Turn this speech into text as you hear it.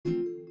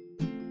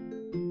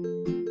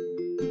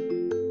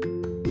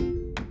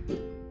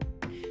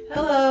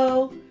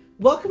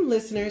Welcome,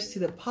 listeners, to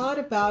the Pod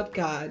About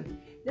God.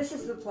 This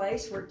is the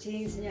place where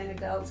teens and young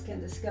adults can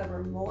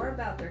discover more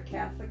about their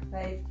Catholic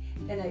faith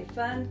in a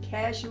fun,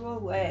 casual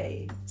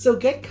way. So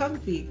get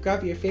comfy,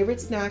 grab your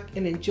favorite snack,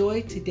 and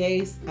enjoy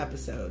today's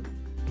episode.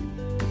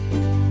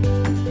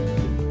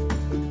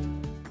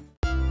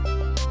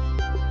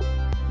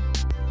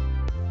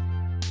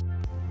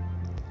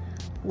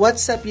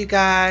 What's up, you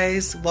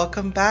guys?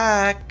 Welcome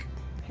back.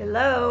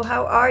 Hello,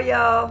 how are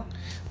y'all?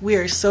 We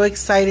are so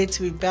excited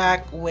to be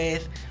back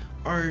with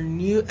our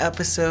new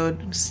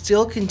episode,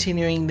 still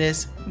continuing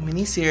this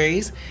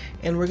mini-series,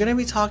 and we're going to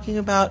be talking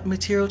about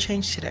material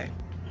change today.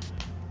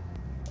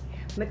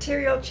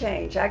 Material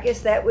change, I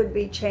guess that would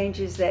be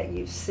changes that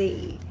you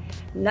see,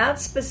 not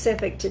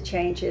specific to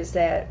changes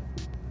that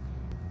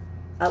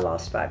I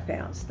lost 5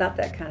 pounds, not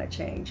that kind of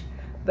change,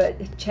 but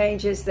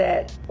changes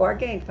that, or I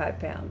gained 5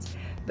 pounds,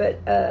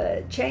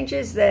 but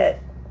changes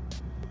that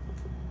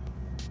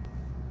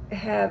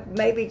have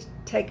maybe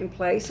taken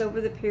place over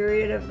the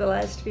period of the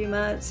last few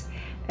months,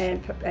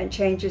 and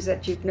changes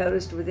that you've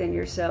noticed within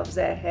yourselves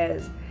that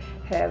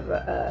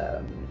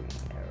have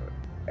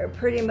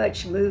pretty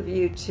much moved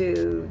you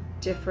to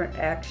different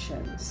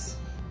actions.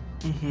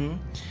 Mm-hmm.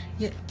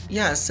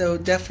 Yeah. So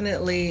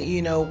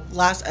definitely,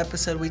 last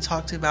episode we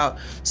talked about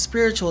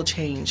spiritual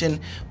change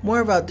and more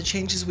about the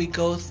changes we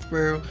go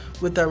through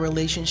with our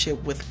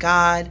relationship with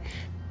God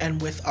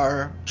and with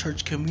our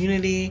church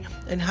community,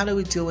 and how do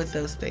we deal with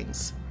those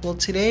things. Well,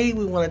 today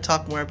we want to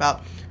talk more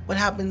about what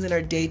happens in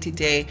our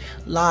day-to-day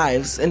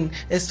lives, and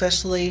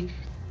especially,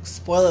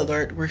 spoiler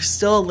alert, we're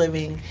still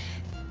living,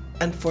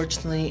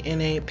 unfortunately, in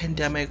a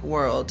pandemic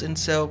world. And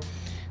so,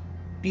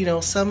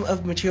 some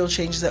of the material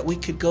changes that we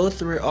could go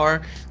through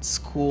are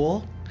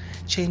school,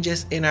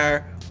 changes in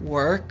our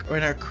work or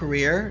in our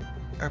career,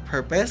 our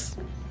purpose,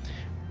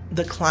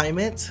 the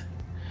climate,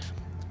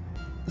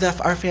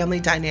 our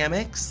family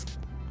dynamics,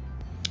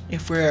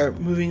 if we're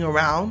moving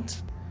around.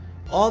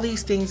 All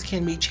these things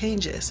can be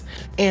changes.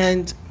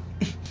 And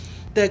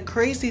the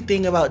crazy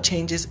thing about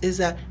changes is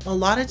that a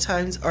lot of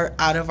times are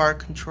out of our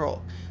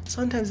control.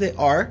 Sometimes they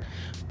are,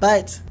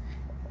 but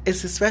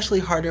it's especially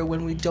harder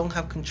when we don't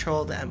have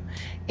control of them.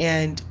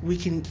 And we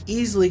can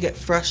easily get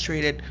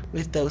frustrated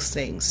with those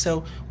things.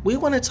 So we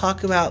want to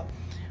talk about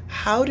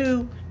how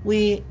do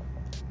we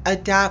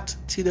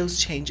adapt to those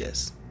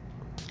changes.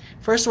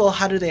 First of all,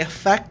 how do they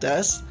affect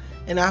us?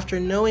 And after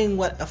knowing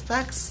what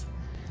effects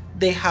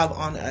they have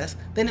on us,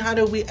 then how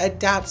do we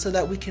adapt so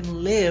that we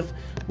can live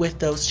with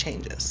those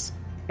changes?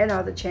 And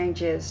are the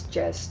changes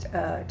just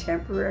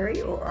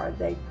temporary, or are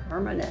they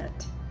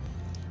permanent?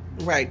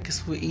 Right,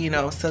 because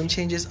some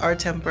changes are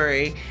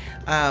temporary.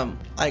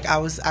 Like I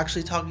was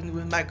actually talking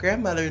with my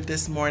grandmother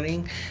this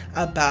morning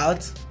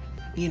about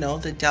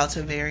the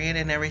Delta variant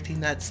and everything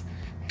that's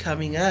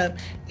coming up,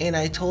 and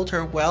I told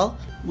her, well,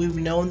 we've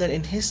known that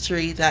in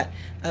history that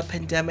a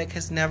pandemic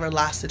has never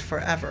lasted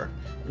forever.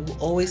 It will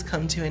always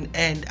come to an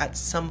end at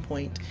some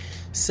point.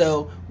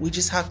 So we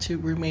just have to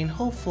remain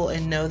hopeful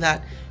and know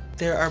that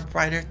there are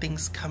brighter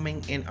things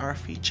coming in our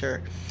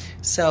future.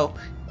 So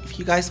if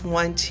you guys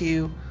want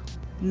to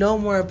know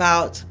more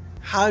about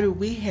how do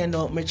we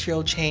handle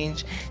material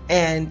change,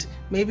 and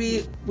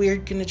maybe we're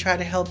going to try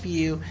to help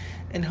you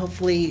and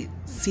hopefully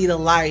see the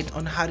light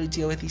on how to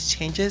deal with these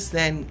changes,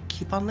 then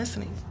keep on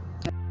listening.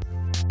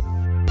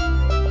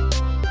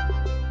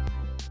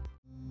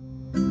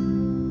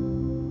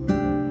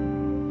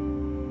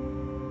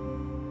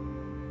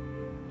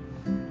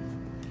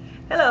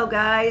 Hello,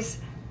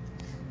 guys.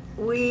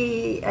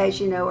 We,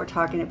 as you know, are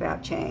talking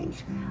about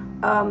change.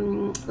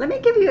 Let me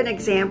give you an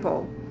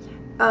example.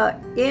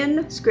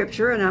 In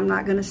Scripture, and I'm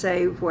not going to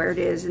say where it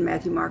is in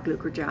Matthew, Mark,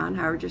 Luke, or John,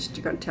 however,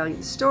 just going to tell you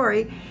the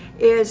story,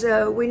 is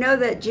we know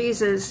that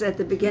Jesus, at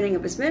the beginning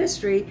of his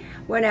ministry,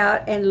 went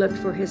out and looked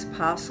for his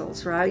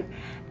apostles, right?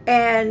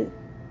 And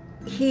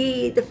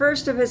the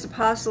first of his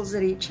apostles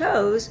that he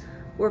chose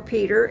were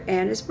Peter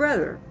and his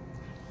brother.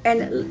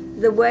 And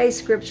the way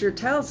Scripture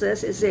tells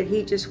us is that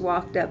he just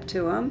walked up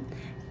to them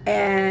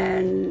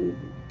and,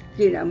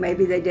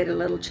 maybe they did a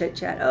little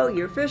chit-chat. Oh,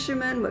 you're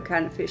fishermen. What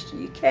kind of fish do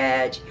you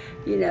catch?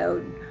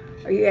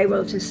 Are you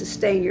able to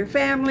sustain your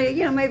family?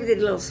 Maybe they did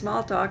a little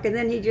small talk. And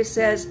then he just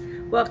says,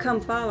 well, come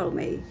follow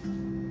me.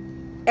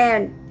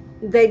 And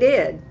they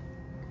did.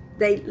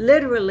 They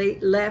literally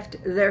left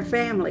their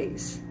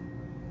families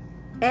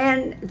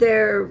and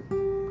their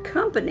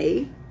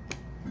company,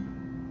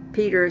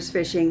 Peter's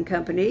Fishing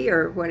Company,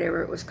 or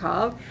whatever it was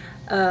called,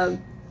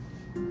 and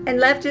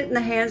left it in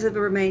the hands of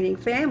the remaining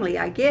family,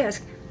 I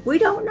guess. We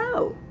don't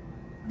know.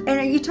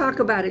 And you talk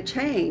about a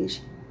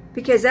change,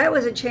 because that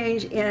was a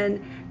change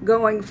in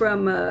going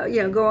from,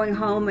 going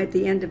home at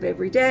the end of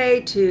every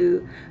day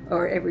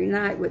or every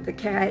night with the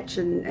catch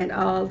and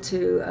all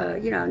to,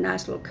 a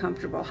nice little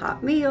comfortable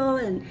hot meal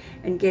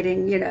and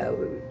getting,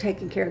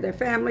 taking care of their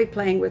family,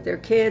 playing with their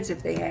kids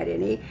if they had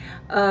any,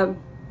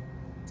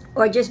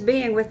 or just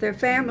being with their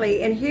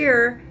family. And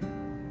here,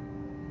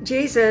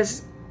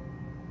 Jesus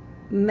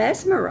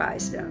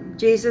mesmerized them.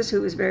 Jesus,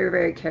 who was very,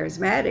 very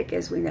charismatic,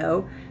 as we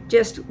know,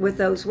 just with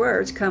those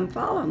words, "Come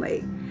follow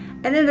me."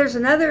 And then there's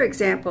another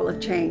example of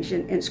change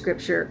in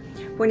Scripture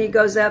when he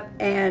goes up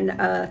and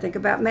think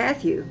about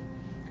Matthew.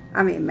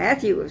 I mean,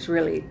 Matthew was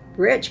really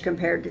rich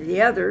compared to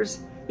the others.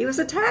 He was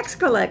a tax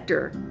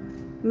collector,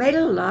 made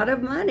a lot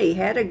of money,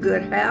 had a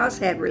good house,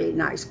 had really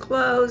nice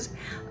clothes.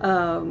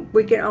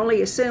 We can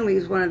only assume he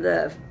was one of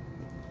the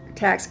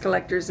tax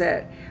collectors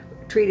that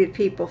treated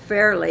people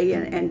fairly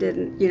and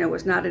didn't,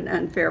 was not an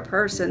unfair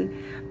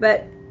person.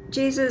 But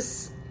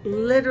Jesus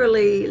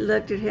literally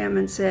looked at him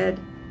and said,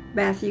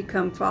 "Matthew,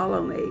 come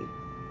follow me."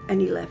 And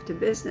he left a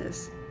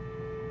business.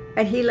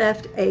 And he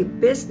left a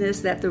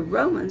business that the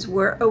Romans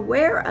were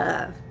aware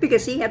of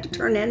because he had to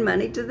turn in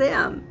money to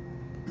them.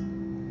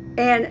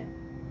 And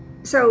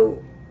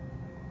so,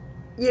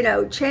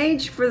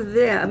 change for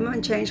them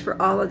and change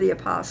for all of the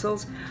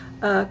apostles,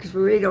 because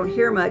we really don't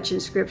hear much in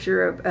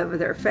Scripture of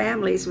their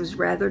families, was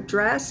rather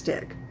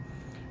drastic.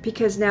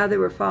 Because now they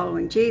were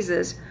following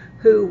Jesus,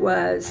 who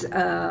was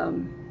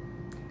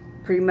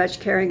pretty much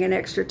carrying an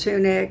extra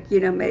tunic,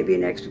 maybe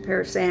an extra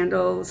pair of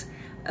sandals,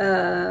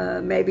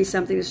 maybe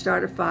something to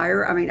start a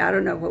fire. I mean, I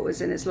don't know what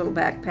was in his little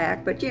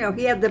backpack, but,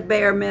 he had the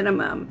bare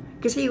minimum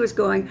because he was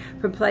going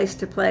from place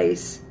to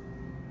place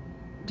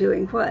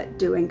doing what?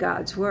 Doing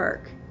God's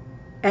work.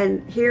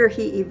 And here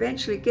he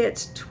eventually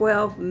gets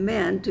 12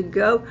 men to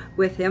go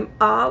with him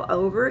all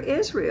over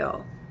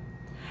Israel.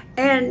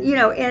 And,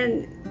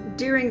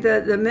 during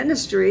the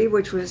ministry,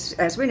 which was,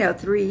 as we know,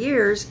 3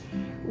 years,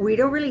 we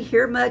don't really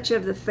hear much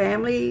of the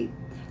family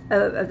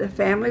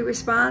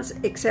response,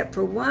 except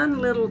for one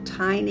little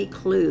tiny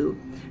clue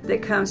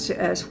that comes to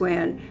us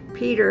when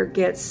Peter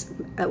gets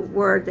a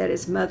word that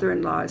his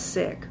mother-in-law is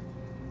sick.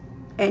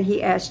 And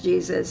he asks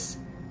Jesus,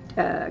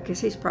 because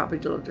he's probably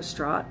a little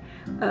distraught,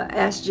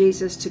 asked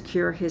Jesus to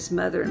cure his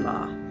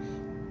mother-in-law.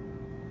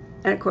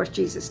 And of course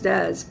Jesus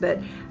does, but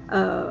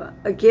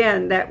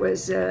again, that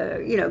was,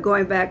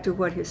 going back to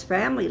what his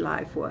family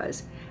life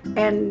was.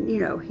 And,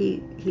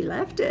 he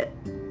left it.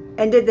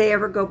 And did they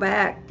ever go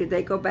back? Did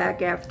they go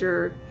back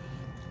after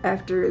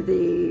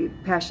the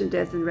passion,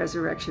 death, and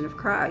resurrection of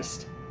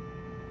Christ?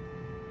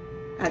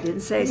 I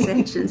didn't say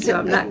ascension, so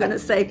I'm not going to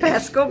say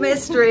Paschal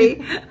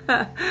mystery.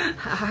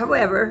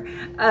 However,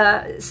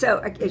 so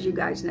as you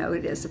guys know,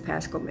 it is a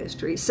Paschal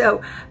mystery.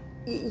 So,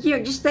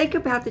 just think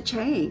about the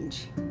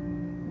change.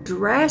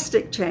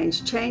 Drastic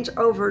change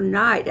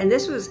overnight. And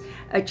this was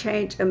a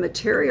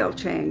material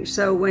change.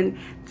 So when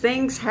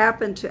things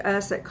happen to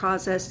us that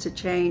cause us to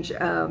change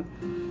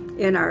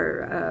in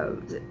our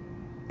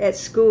at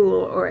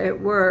school or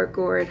at work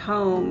or at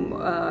home,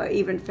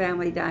 even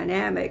family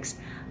dynamics,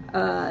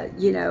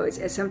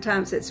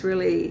 sometimes it's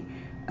really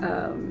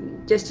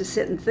just to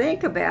sit and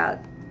think about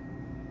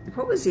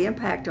what was the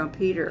impact on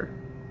Peter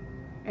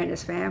and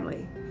his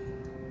family.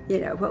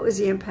 What was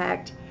the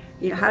impact?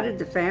 How did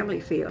the family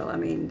feel? I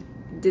mean,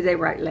 did they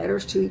write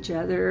letters to each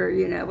other?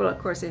 Well, of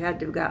course, they had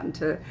to have gotten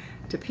to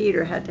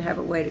Peter, had to have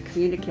a way to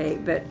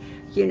communicate. But,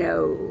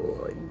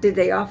 did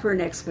they offer an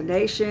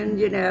explanation?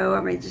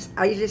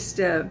 I just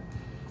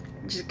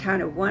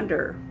kind of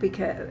wonder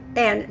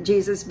and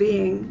Jesus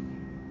being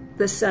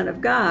the Son of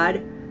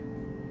God,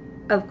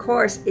 of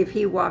course, if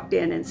he walked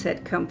in and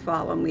said, "Come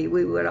follow me,"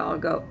 we would all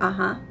go,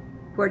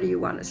 where do you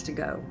want us to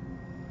go?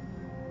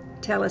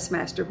 Tell us,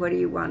 Master, what do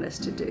you want us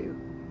to do?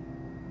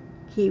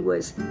 He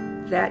was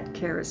that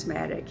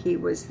charismatic.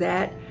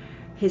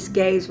 His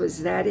gaze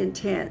was that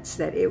intense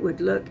that it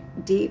would look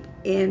deep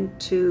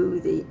into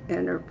the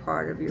inner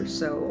part of your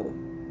soul.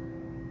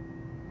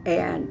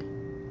 And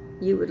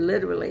you would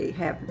literally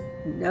have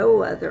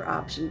no other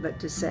option but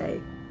to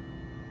say,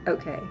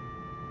 "Okay,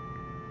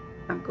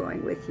 I'm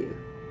going with you."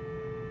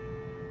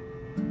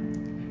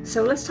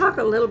 So let's talk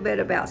a little bit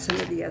about some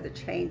of the other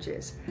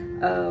changes.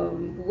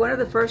 One of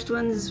the first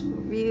ones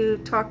you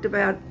talked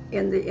about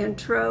in the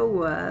intro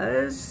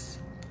was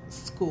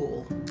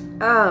school.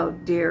 Oh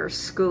dear,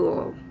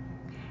 school.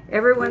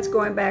 Everyone's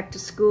going back to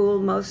school.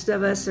 Most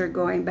of us are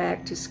going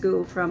back to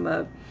school from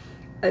a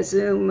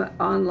Zoom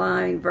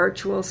online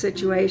virtual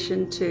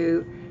situation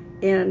to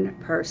in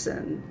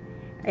person.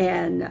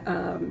 And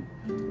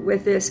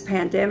with this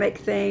pandemic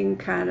thing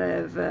kind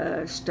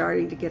of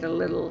starting to get a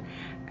little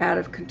out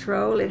of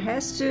control, it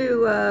has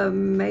to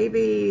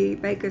maybe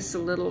make us a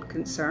little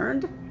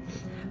concerned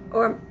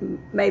or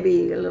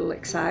maybe a little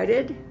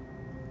excited.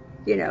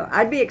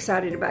 I'd be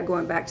excited about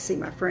going back to see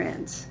my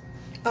friends.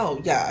 Oh,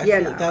 yeah. I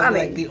feel like that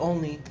was the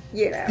only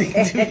thing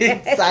to be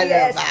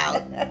excited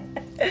about.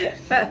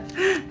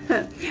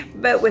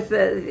 But with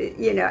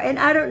and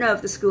I don't know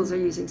if the schools are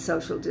using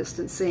social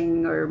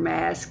distancing or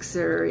masks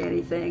or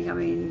anything. I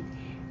mean,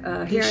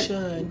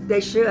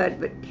 They should,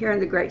 but here in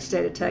the great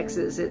state of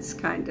Texas, it's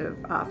kind of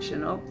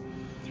optional.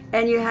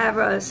 And you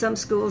have some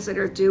schools that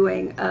are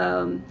doing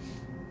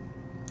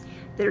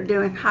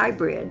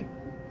hybrid,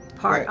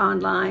 part right.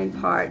 online,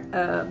 part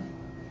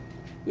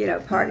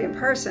part in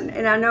person.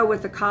 And I know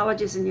with the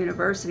colleges and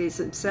universities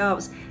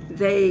themselves,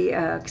 they,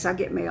 because I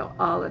get mail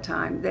all the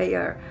time, they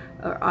are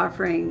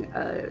offering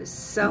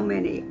so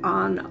many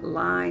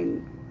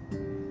online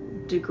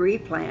degree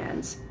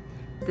plans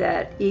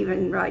that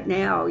even right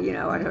now,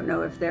 I don't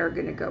know if they're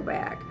going to go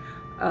back.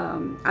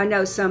 I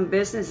know some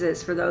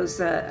businesses, for those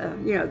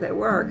that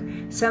work,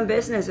 some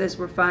businesses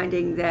were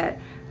finding that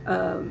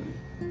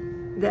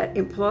that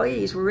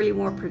employees were really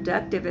more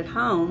productive at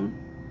home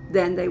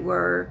than they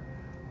were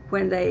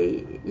when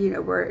they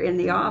were in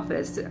the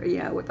office,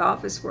 with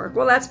office work.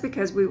 Well, that's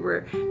because we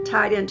were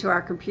tied into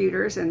our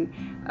computers and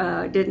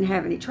didn't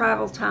have any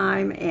travel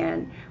time,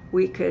 and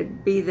we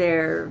could be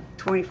there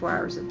 24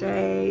 hours a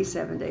day,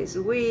 7 days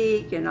a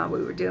week, and all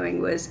we were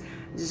doing was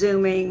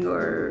Zooming,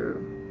 or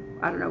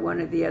I don't know,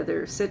 one of the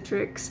other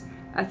Citrix,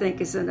 I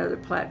think, is another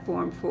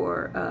platform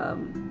for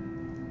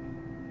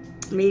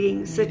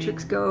meetings,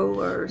 Citrix Go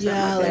or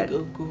something like that.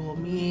 Google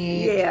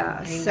Meet.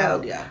 Yeah,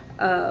 Hangout,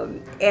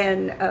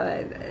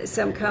 and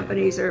some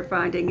companies are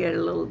finding it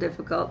a little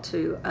difficult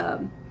to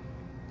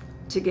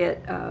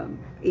get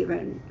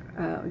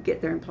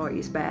get their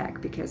employees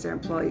back, because their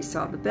employees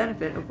saw the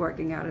benefit of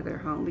working out of their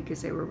home because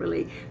they were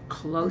really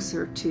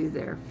closer to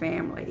their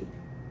family.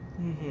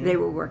 Mm-hmm. They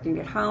were working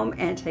at home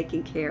and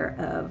taking care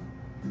of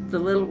the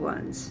little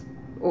ones,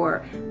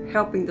 or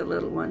helping the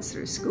little ones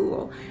through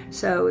school.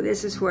 So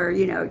this is where,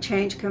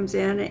 change comes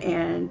in,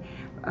 and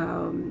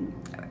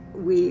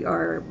we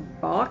are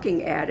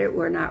balking at it.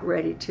 We're not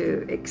ready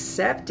to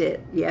accept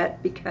it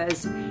yet,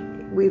 because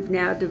we've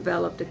now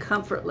developed a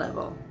comfort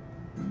level.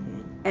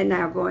 And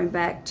now going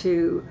back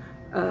to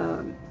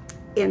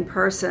in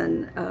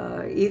person,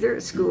 either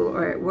at school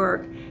or at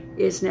work,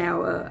 is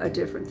now a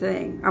different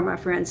thing. Are my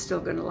friends still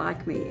going to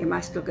like me? Am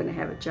I still going to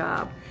have a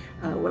job?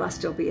 Will I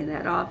still be in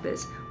that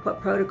office? What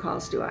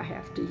protocols do I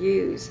have to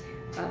use?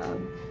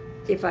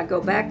 If I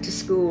go back to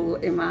school,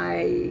 am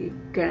I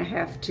going to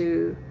have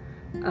to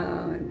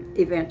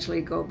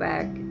eventually go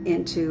back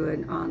into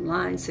an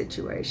online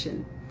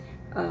situation?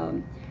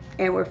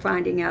 And we're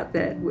finding out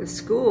that with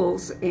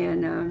schools,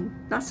 and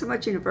not so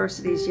much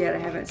universities yet, I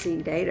haven't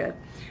seen data,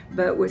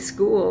 but with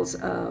schools,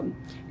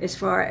 as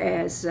far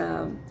as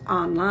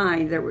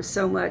online, there was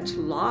so much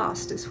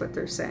lost, is what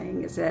they're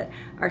saying, is that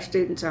our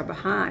students are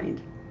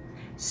behind.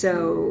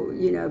 So,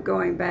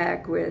 going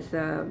back with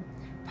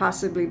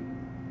possibly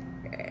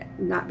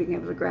not being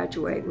able to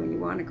graduate when you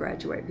want to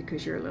graduate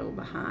because you're a little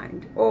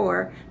behind,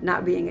 or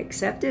not being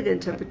accepted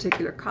into a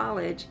particular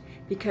college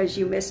because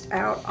you missed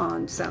out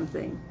on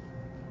something.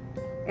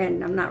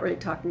 And I'm not really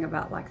talking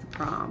about like the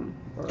prom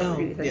or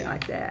anything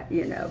like that,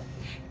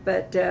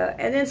 But,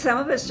 and then some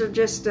of us are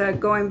just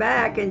going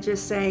back and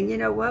just saying, you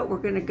know what, we're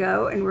going to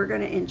go and we're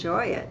going to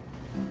enjoy it.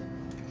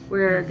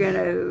 We're going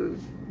to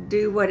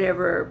do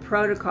whatever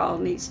protocol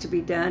needs to be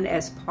done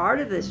as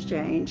part of this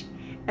change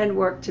and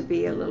work to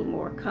be a little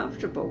more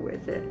comfortable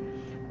with it.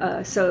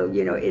 So,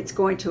 it's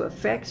going to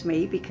affect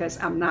me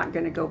because I'm not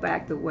going to go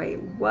back the way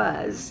it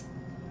was.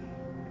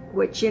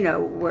 Which,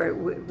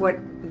 what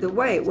the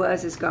way it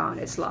was is gone,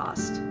 it's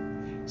lost.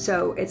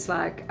 So it's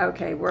like,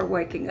 okay, we're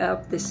waking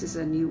up, this is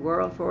a new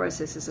world for us,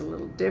 this is a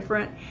little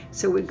different,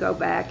 so we go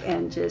back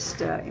and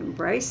just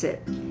embrace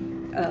it.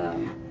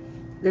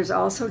 There's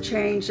also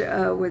change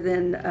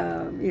within,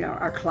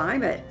 our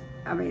climate.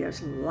 I mean,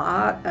 there's a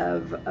lot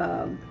of,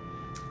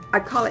 I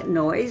call it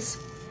noise,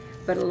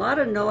 but a lot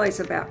of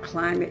noise about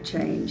climate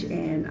change,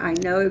 and I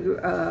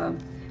know,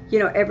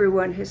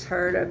 everyone has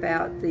heard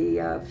about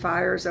the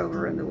fires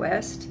over in the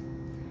West.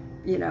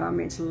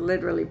 It's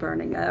literally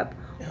burning up.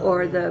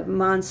 Or the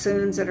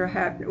monsoons that are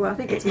happening. Well, I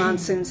think it's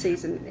monsoon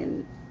season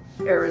in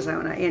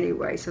Arizona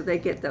anyway, so they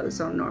get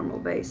those on a normal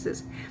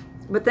basis.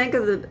 But think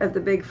of the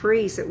big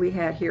freeze that we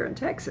had here in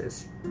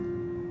Texas.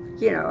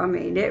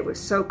 It was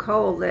so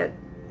cold that...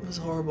 It was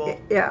horrible.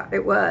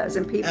 It was.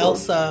 And people...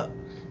 Elsa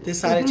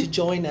decided to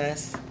join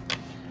us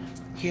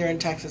here in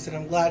Texas, and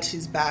I'm glad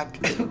she's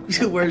back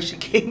to where she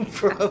came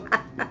from.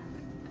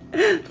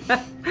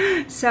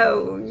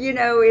 So,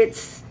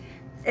 it's,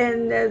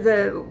 and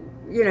the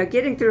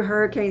getting through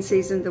hurricane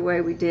season the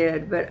way we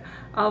did, but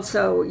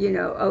also,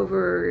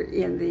 over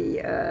in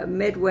the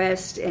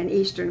Midwest and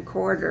Eastern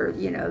Quarter,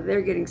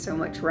 they're getting so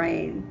much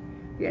rain,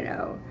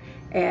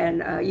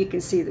 and you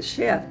can see the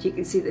shift. You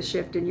can see the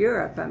shift in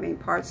Europe. I mean,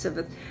 parts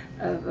of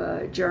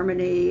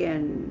Germany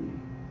and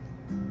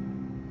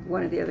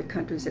one of the other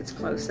countries that's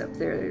close up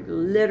there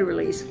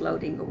literally is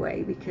floating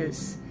away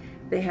because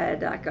they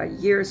had like a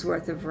year's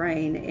worth of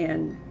rain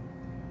in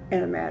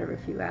a matter of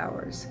a few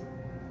hours,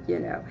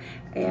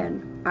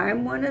 And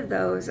I'm one of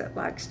those that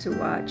likes to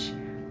watch,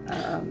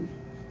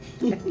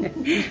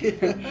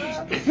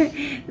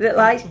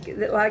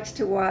 that likes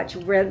to watch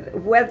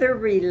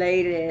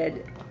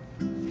weather-related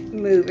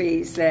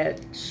movies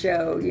that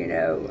show,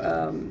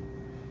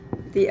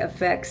 the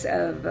effects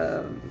of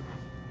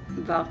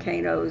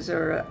volcanoes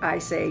or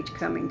ice age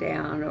coming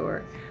down,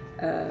 or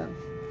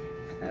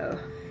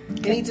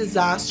Any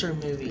disaster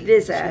movie.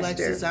 Disaster. She likes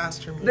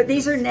disaster movies. But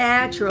these are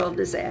natural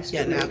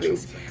disaster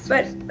movies.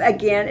 But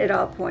again, it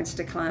all points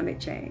to climate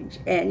change.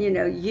 And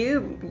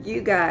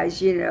you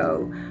guys,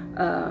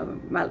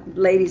 my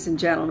ladies and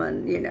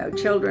gentlemen,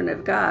 children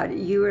of God,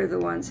 you are the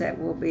ones that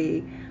will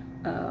be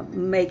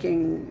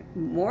making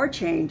more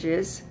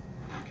changes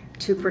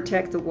to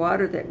protect the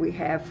water that we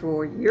have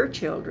for your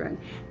children,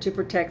 to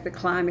protect the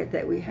climate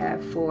that we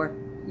have for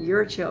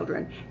your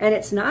children. And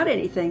it's not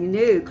anything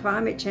new.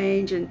 Climate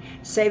change and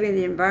saving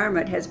the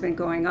environment has been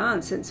going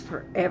on since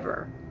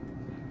forever.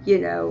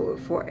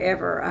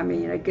 Forever. I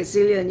mean, a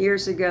gazillion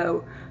years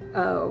ago,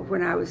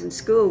 when I was in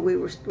school, we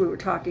were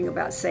talking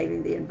about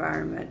saving the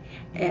environment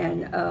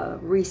and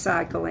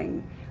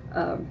recycling.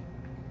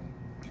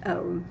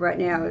 Right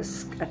now,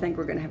 I think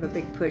we're going to have a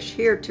big push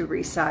here to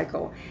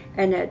recycle,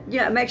 and it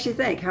makes you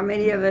think: how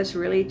many of us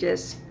really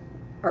just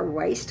are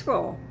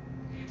wasteful?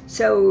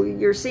 So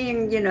you're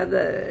seeing,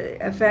 the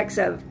effects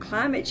of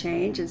climate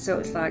change, and so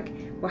it's like,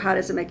 well, how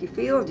does it make you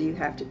feel? Do you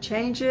have to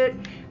change it,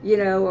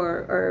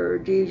 or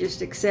do you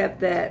just accept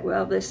that,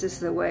 well, this is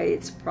the way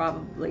it's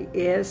probably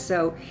is?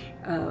 So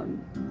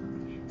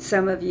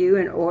some of you,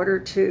 in order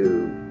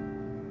to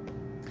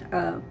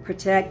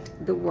protect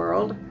the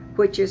world,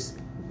 which is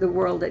the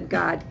world that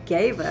God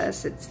gave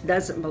us, it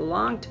doesn't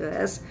belong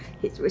to us,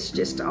 it was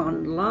just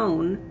on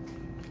loan,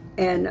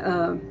 and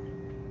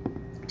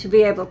to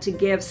be able to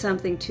give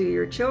something to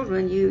your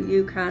children,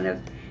 you kind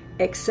of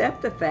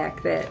accept the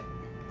fact that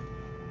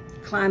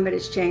climate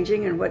is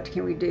changing, and what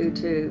can we do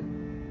to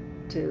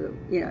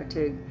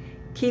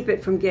keep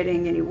it from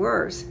getting any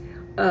worse.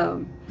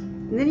 And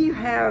then you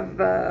have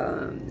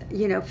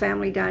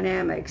family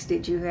dynamics.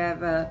 Did you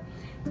have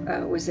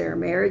was there a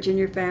marriage in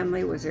your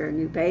family? Was there a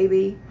new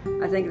baby?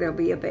 I think there'll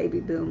be a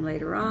baby boom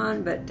later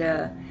on, but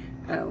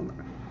and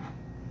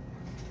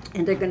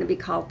they're going to be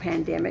called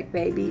pandemic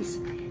babies.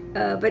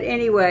 But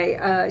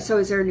anyway, so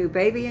is there a new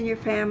baby in your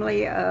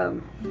family?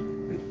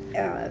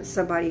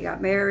 Somebody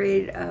got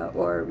married,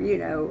 or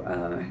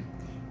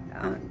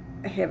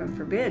heaven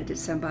forbid, did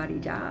somebody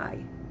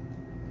die?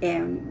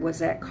 And was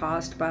that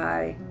caused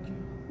by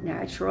a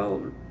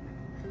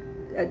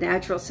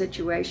natural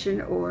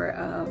situation, or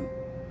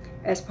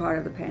as part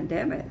of the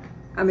pandemic?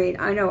 I mean,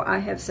 I know I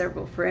have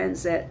several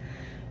friends that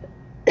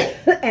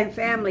and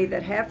family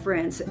that have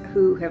friends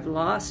who have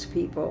lost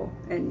people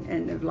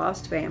and have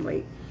lost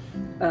family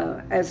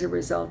as a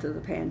result of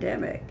the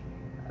pandemic.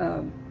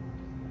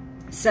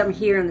 Some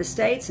here in the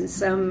States and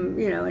some,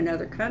 in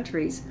other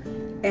countries.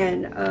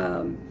 And,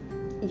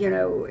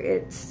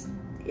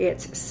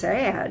 it's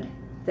sad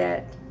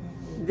that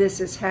this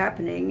is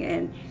happening.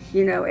 And,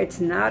 it's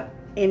not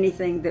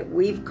anything that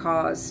we've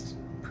caused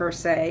per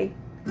se.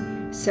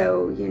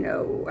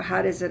 So,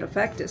 how does it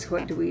affect us?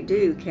 What do we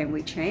do? Can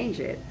we change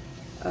it?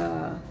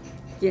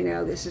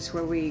 This is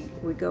where we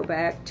go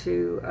back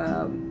to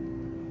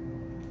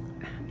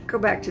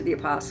the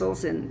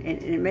apostles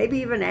and maybe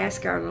even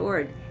ask our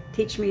Lord,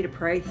 teach me to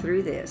pray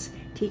through this.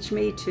 Teach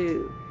me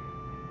to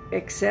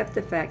accept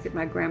the fact that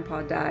my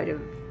grandpa died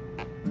of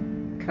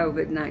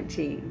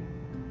COVID-19,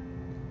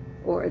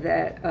 or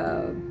that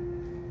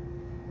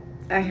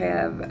I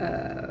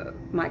have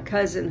my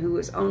cousin who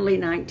was only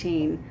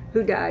 19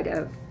 who died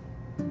of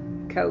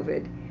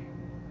COVID,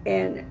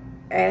 and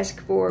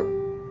ask for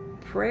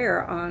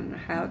prayer on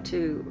how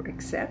to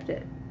accept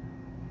it.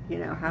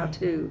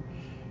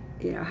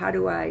 How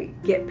do I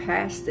get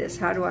past this?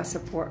 How do I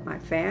support my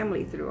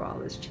family through all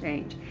this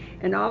change?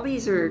 And all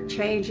these are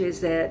changes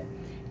that,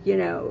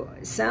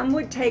 some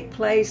would take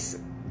place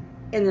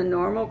in the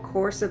normal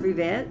course of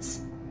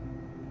events.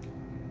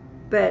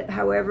 But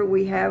however,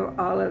 we have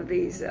all of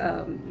these,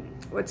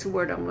 what's the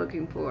word I'm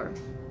looking for?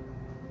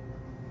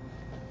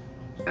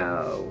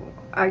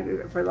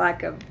 For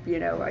lack of,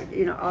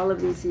 all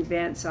of these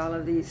events, all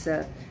of these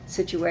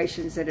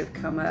situations that have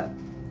come up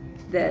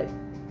that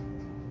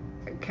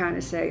kind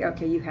of say,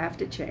 okay, you have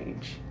to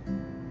change.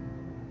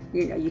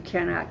 You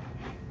cannot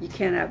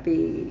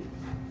be,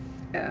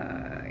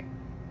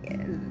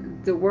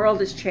 the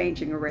world is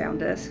changing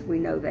around us, we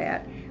know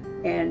that,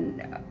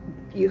 and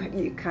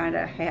you kind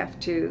of have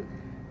to,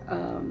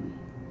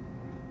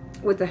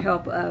 with the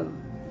help of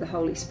the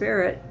Holy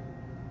Spirit,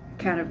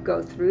 kind of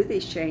go through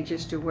these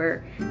changes to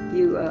where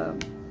you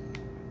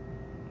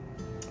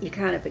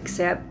kind of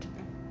accept,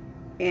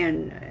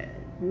 and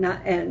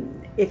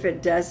if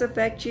it does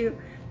affect you,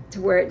 to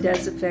where it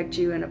does affect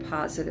you in a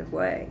positive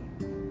way.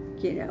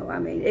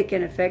 It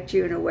can affect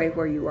you in a way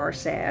where you are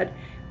sad.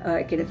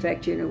 It can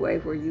affect you in a way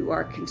where you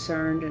are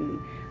concerned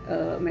and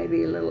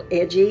maybe a little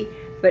edgy.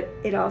 But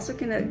it also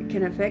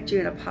can affect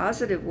you in a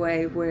positive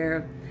way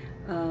where,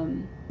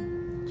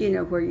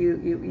 where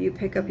you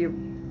pick up your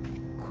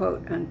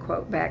quote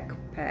unquote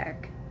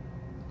backpack,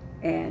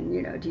 and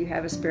do you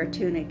have a spare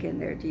tunic in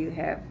there? Do you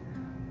have?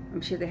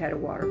 I'm sure they had a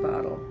water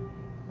bottle.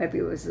 Maybe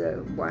it was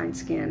a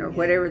wineskin or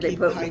whatever they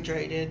put.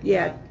 Hydrated.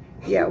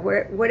 Yeah,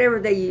 whatever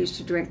they used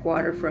to drink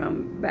water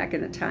from back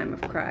in the time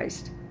of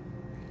Christ.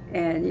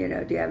 And do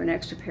you have an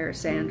extra pair of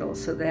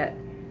sandals so that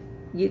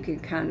you can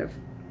kind of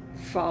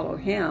follow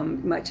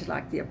him, much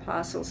like the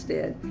apostles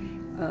did,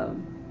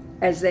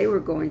 as they were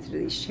going through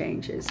these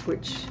changes,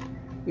 which,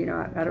 you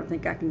know, I don't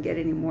think I can get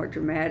any more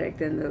dramatic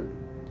than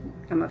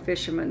I'm a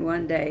fisherman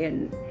one day,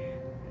 and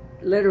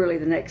literally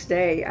the next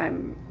day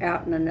I'm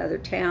out in another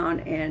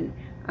town, and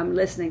I'm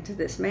listening to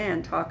this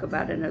man talk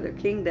about another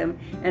kingdom,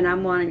 and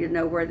I'm wanting to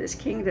know where this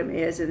kingdom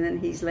is, and then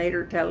he's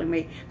later telling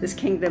me this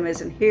kingdom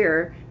isn't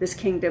here, this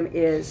kingdom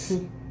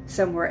is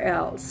somewhere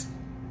else.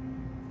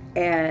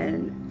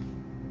 And,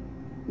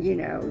 you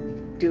know,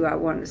 do I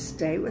want to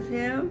stay with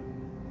him,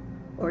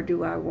 or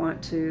do I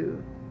want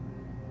to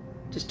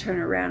just turn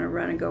around and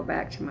run and go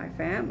back to my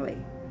family?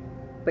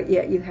 But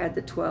yet you had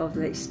the 12,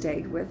 they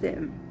stayed with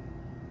him.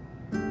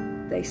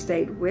 They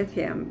stayed with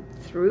him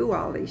through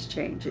all these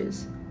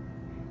changes.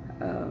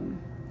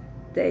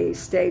 They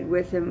stayed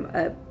with him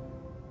up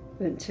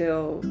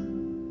until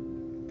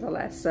the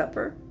Last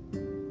Supper.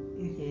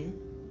 Mm-hmm.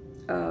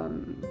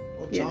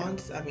 Well, John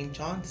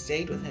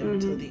stayed with him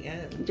until the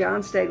end.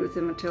 John stayed with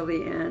him until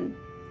the end.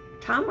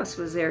 Thomas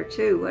was there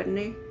too, wasn't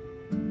he?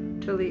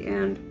 Till the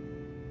end.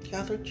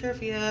 Catholic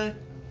trivia.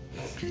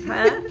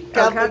 Huh?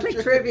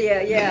 Catholic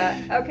trivia.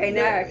 Yeah. Okay.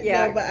 Now,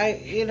 yeah.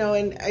 No,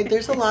 but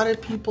there's a lot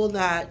of people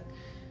that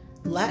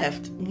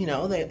left. You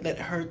know, that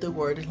heard the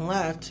word and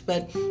left,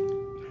 but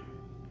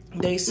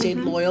they stayed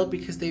loyal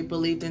because they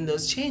believed in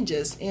those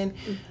changes. And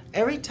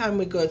every time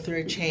we go through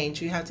a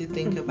change, we have to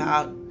think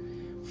about.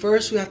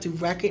 First, we have to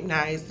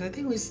recognize, and I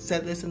think we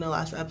said this in the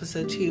last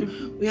episode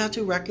too, we have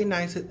to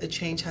recognize that a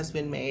change has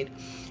been made.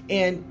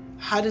 And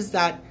how does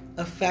that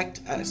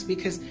affect us?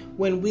 Because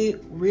when we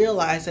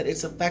realize that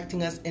it's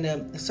affecting us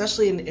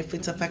especially if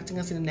it's affecting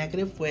us in a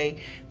negative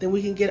way, then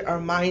we can get our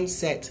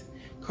mindset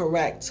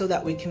correct so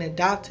that we can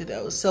adapt to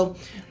those. So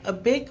a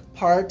big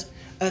part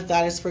of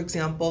that is, for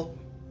example,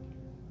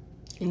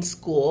 in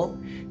school,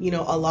 you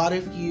know, a lot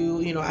of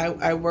you know,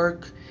 I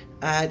work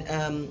at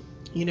a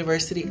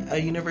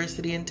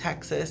university in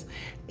Texas,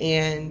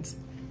 and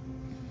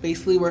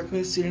basically working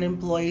with student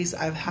employees.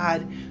 I've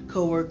had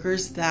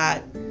coworkers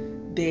that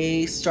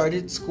they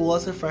started school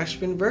as a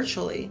freshman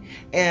virtually,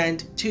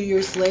 and 1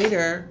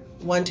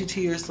 to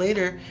 2 years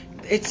later,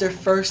 it's their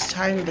first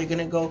time that they're going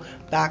to go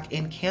back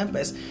in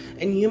campus.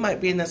 And you might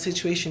be in that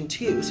situation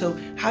too. So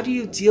how do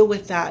you deal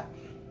with that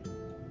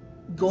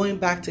going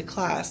back to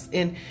class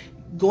and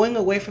going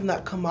away from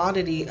that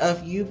commodity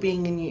of you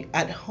being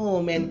at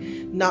home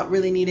and not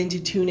really needing to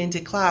tune into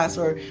class,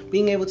 or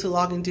being able to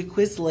log into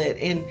Quizlet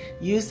and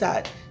use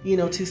that, you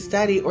know, to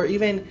study, or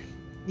even,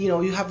 you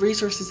know, you have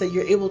resources that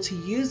you're able to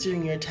use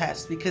during your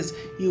test because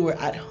you were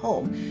at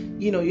home.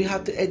 You know, you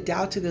have to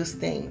adapt to those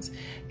things.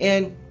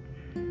 And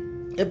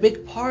a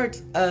big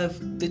part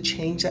of the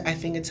change that I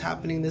think it's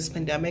happening in this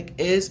pandemic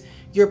is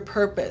your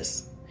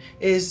purpose.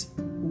 Is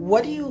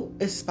what do you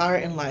aspire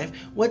in life?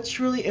 What's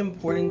truly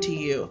important to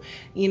you?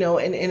 You know,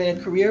 and in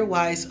a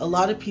career-wise, a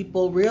lot of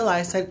people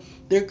realize that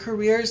their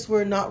careers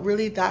were not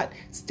really that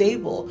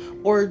stable,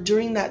 or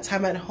during that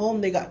time at home,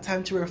 they got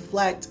time to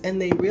reflect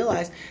and they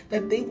realized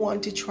that they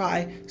want to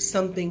try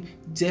something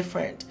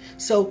different.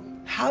 So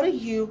how do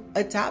you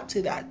adapt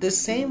to that? The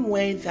same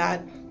way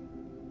that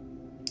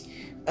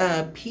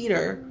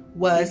Peter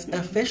was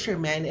a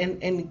fisherman,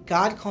 and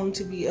God called him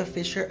to be a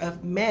fisher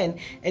of men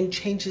and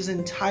changed his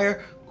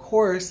entire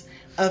course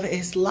of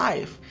his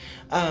life.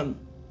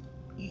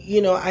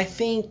 You know, I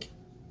think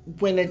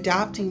when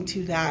adapting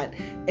to that,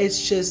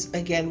 it's just,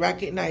 again,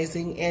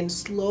 recognizing and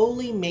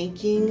slowly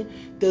making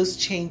those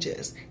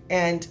changes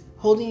and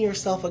holding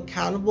yourself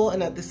accountable,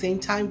 and at the same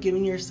time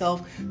giving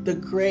yourself the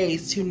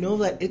grace to know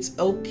that it's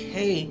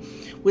okay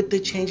with the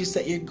changes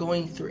that you're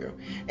going through.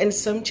 And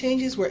some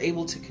changes we're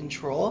able to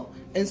control,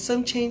 and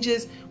some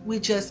changes we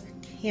just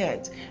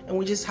can't. And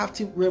we just have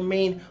to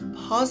remain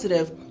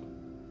positive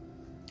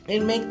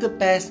and make the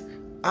best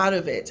out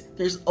of it.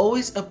 There's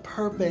always a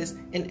purpose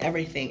in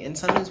everything, and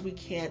sometimes we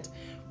can't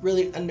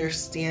really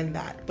understand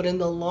that. But in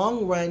the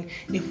long run,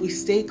 if we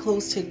stay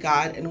close to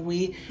God and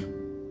we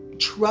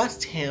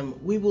trust Him,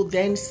 we will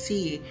then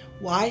see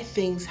why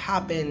things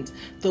happened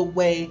the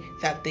way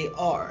that they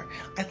are.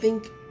 I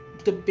think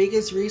the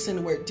biggest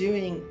reason we're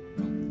doing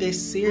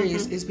this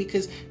series is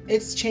because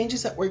it's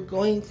changes that we're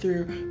going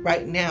through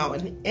right now,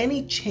 and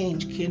any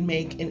change can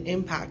make an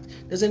impact.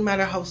 Doesn't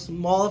matter how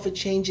small of a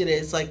change it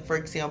is. Like, for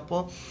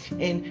example,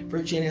 in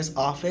Virginia's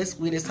office,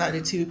 we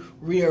decided to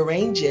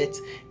rearrange it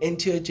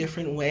into a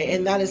different way,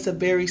 and that is a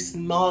very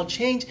small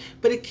change,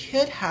 but it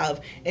could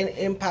have an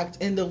impact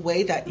in the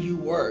way that you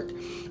work.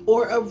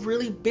 Or a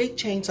really big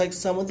change like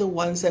some of the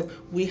ones that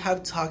we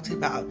have talked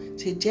about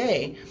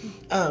today.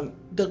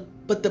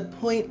 But the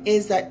point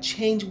is that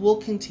change will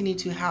continue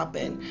to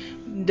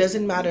happen.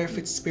 Doesn't matter if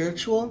it's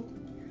spiritual,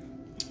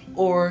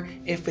 or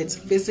if it's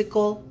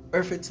physical, or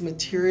if it's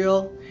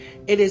material.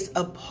 It is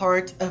a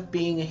part of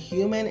being a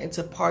human. It's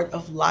a part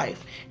of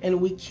life.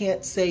 And we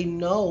can't say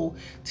no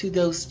to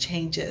those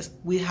changes.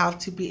 We have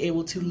to be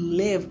able to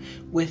live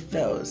with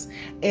those.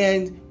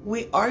 And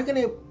we are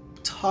going to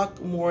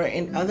talk more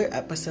in other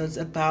episodes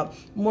about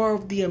more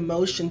of the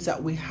emotions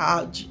that we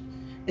have,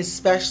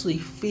 especially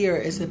fear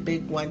is a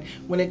big one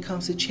when it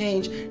comes to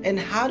change. And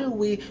how do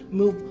we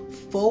move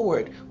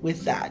forward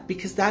with that?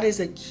 Because that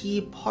is a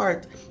key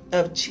part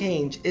of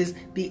change, is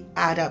the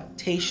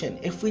adaptation.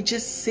 If we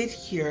just sit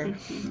here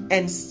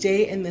and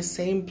stay in the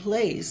same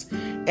place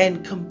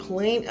and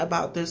complain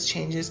about those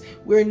changes,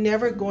 we're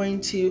never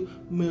going to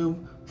move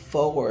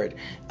forward.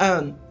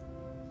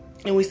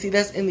 And we see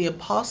this in the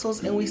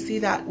apostles, and we see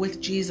that with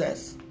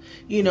Jesus.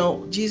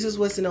 Jesus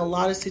was in a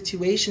lot of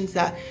situations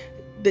that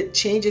the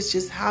changes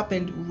just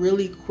happened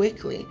really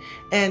quickly,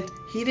 and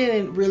he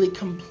didn't really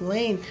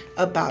complain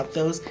about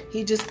those.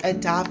 He just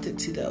adapted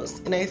to those.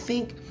 And I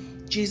think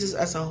Jesus,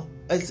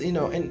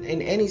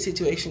 in any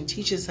situation,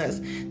 teaches us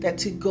that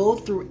to go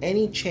through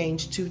any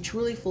change, to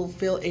truly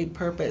fulfill a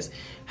purpose,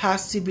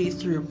 has to be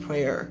through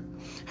prayer,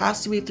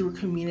 has to be through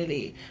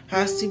community,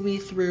 has to be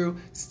through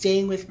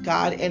staying with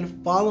God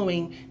and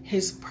following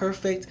his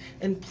perfect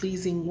and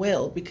pleasing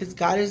will, because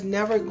God is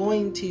never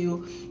going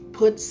to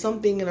put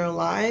something in our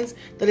lives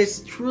that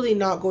is truly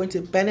not going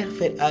to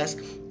benefit us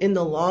in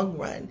the long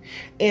run.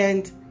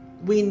 And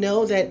we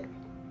know that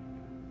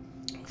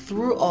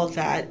through all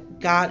that,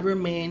 God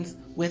remains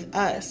with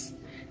us.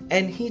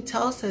 And he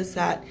tells us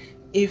that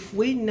if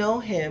we know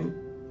him,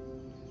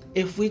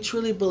 if we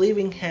truly believe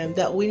in him,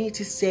 that we need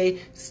to stay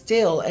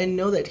still and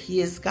know that he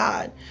is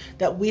God.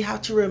 That we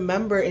have to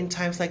remember in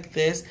times like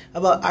this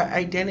about our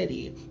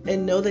identity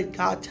and know that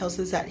God tells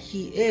us that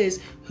he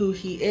is who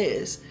he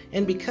is.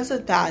 And because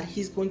of that,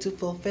 he's going to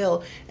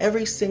fulfill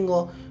every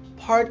single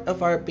part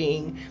of our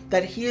being,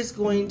 that he is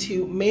going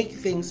to make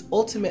things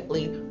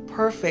ultimately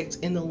perfect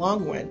in the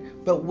long run.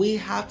 But we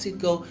have to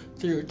go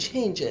through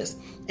changes.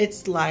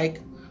 It's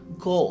like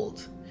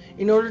gold.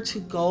 In order to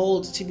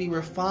gold to be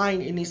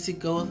refined, it needs to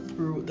go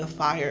through the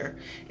fire.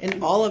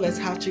 And all of us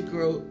have to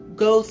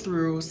go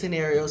through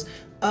scenarios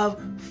of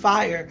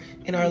fire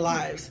in our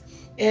lives.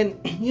 And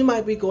you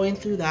might be going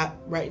through that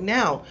right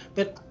now,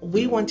 but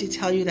we want to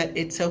tell you that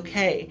it's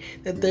okay,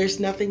 that there's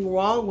nothing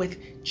wrong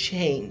with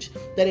change,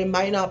 that it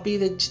might not be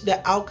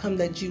the outcome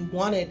that you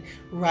wanted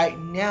right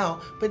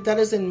now, but that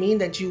doesn't mean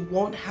that you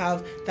won't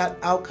have that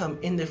outcome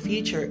in the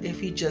future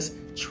if you just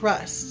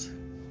trust.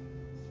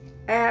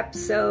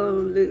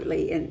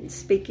 Absolutely. And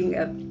speaking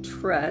of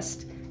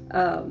trust,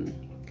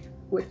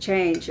 with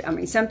change, I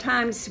mean,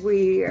 sometimes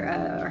we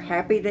are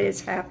happy that it's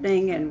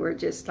happening and we're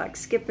just like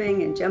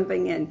skipping and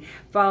jumping and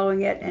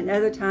following it, and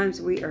other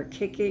times we are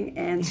kicking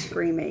and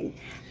screaming.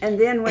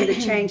 And then when the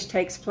change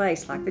takes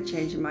place, like the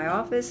change in my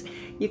office,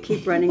 you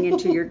keep running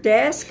into your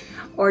desk,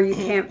 or you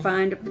can't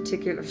find a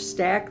particular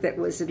stack that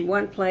was in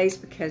one place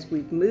because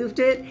we've moved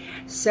it.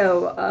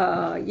 So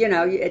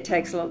it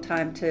takes a little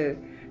time to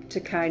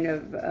kind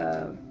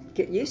of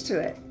get used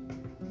to it.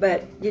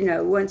 But,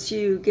 once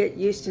you get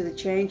used to the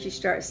change, you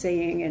start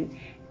seeing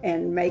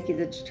and making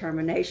the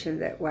determination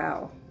that,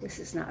 wow, this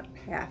is not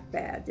half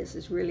bad. This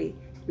is really,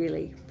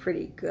 really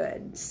pretty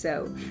good.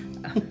 So,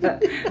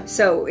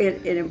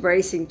 in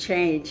embracing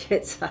change,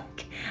 it's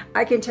like,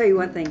 I can tell you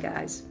one thing,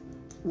 guys.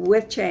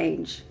 With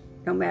change,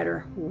 no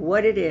matter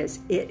what it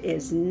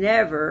is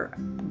never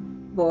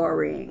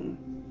boring.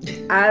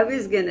 I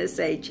was going to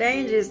say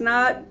change is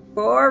not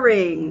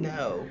boring.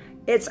 No.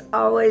 It's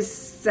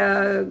always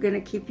going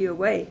to keep you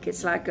awake.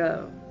 It's like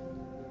a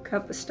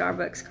cup of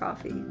Starbucks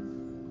coffee.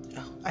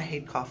 Oh, I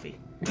hate coffee.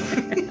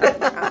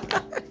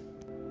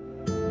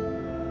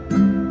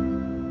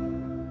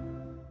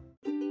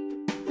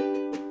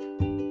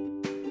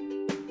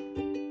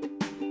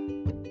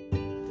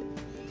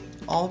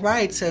 All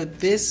right, so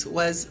this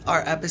was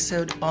our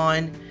episode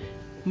on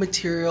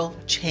material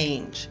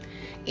change.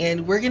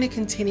 And we're going to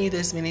continue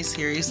this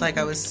mini-series, like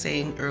I was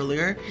saying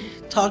earlier,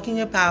 talking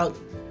about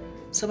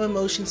some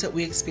emotions that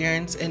we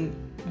experience, and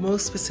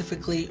most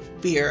specifically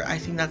fear. I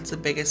think that's the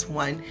biggest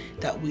one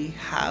that we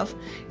have.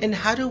 And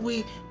how do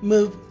we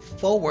move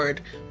forward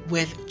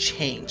with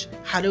change?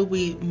 How do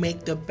we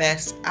make the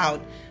best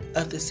out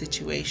of the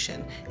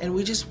situation? And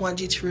we just want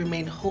you to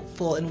remain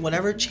hopeful in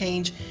whatever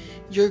change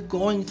you're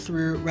going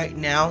through right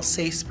now,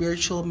 say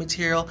spiritual,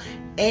 material,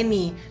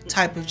 any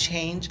type of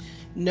change.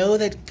 Know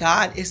that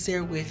God is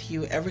there with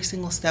you every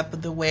single step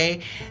of the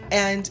way.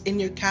 And in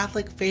your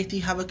Catholic faith,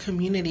 you have a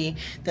community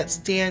that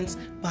stands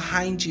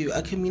behind you,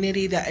 a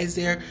community that is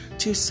there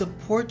to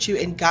support you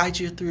and guide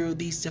you through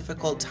these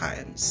difficult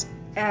times.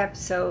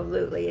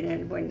 Absolutely.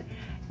 And when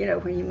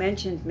you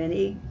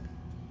mentioned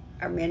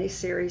our mini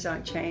series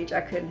on change,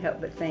 I couldn't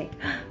help but think,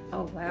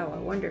 oh wow, I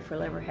wonder if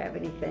we'll ever have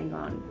anything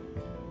on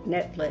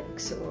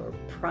Netflix or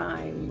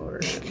Prime or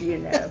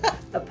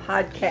a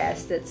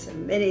podcast that's a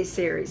mini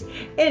series.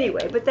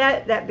 Anyway, but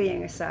that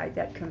being aside,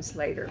 that comes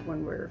later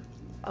when we're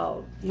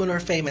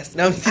famous.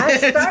 No, I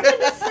started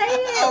to say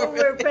it when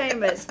we're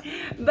famous,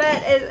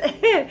 but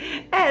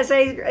as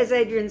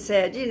Adrian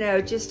said,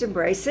 just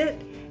embrace it.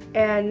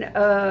 And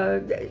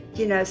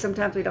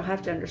sometimes we don't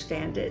have to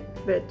understand it,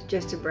 but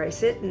just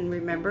embrace it and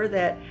remember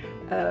that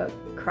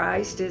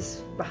Christ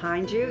is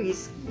behind you.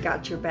 He's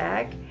got your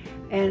back,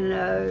 and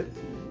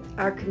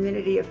our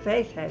community of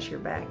faith has your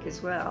back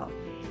as well.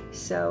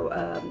 So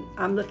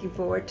I'm looking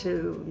forward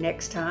to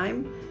next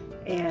time,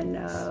 and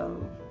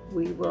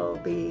we will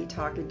be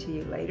talking to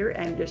you later.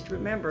 And just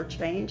remember,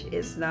 change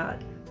is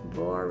not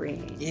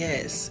boring.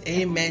 Yes,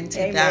 amen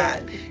to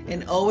that.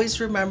 And always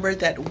remember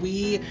that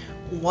we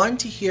want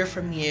to hear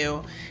from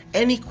you.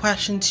 Any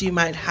questions you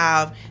might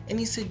have,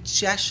 any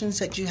suggestions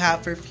that you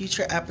have for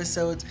future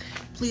episodes,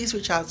 please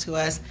reach out to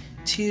us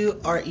to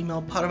our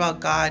email,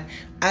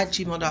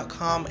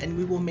 potaboutgod@gmail.com, and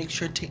we will make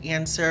sure to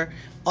answer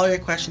all your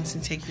questions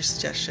and take your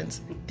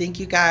suggestions. Thank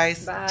you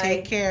guys. Bye.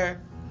 Take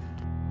care.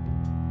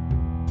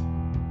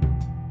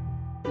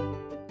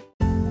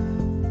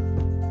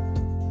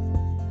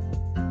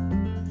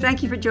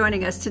 Thank you for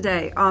joining us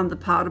today on the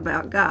Pod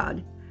About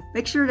God.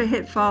 Make sure to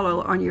hit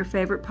follow on your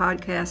favorite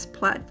podcast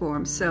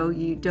platform so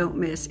you don't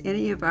miss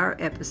any of our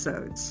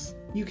episodes.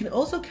 You can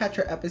also catch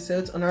our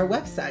episodes on our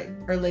website,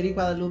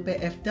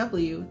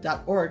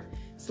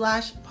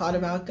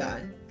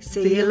 OurLadyGuadalupeFW.org/podaboutGod.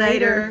 See you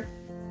later.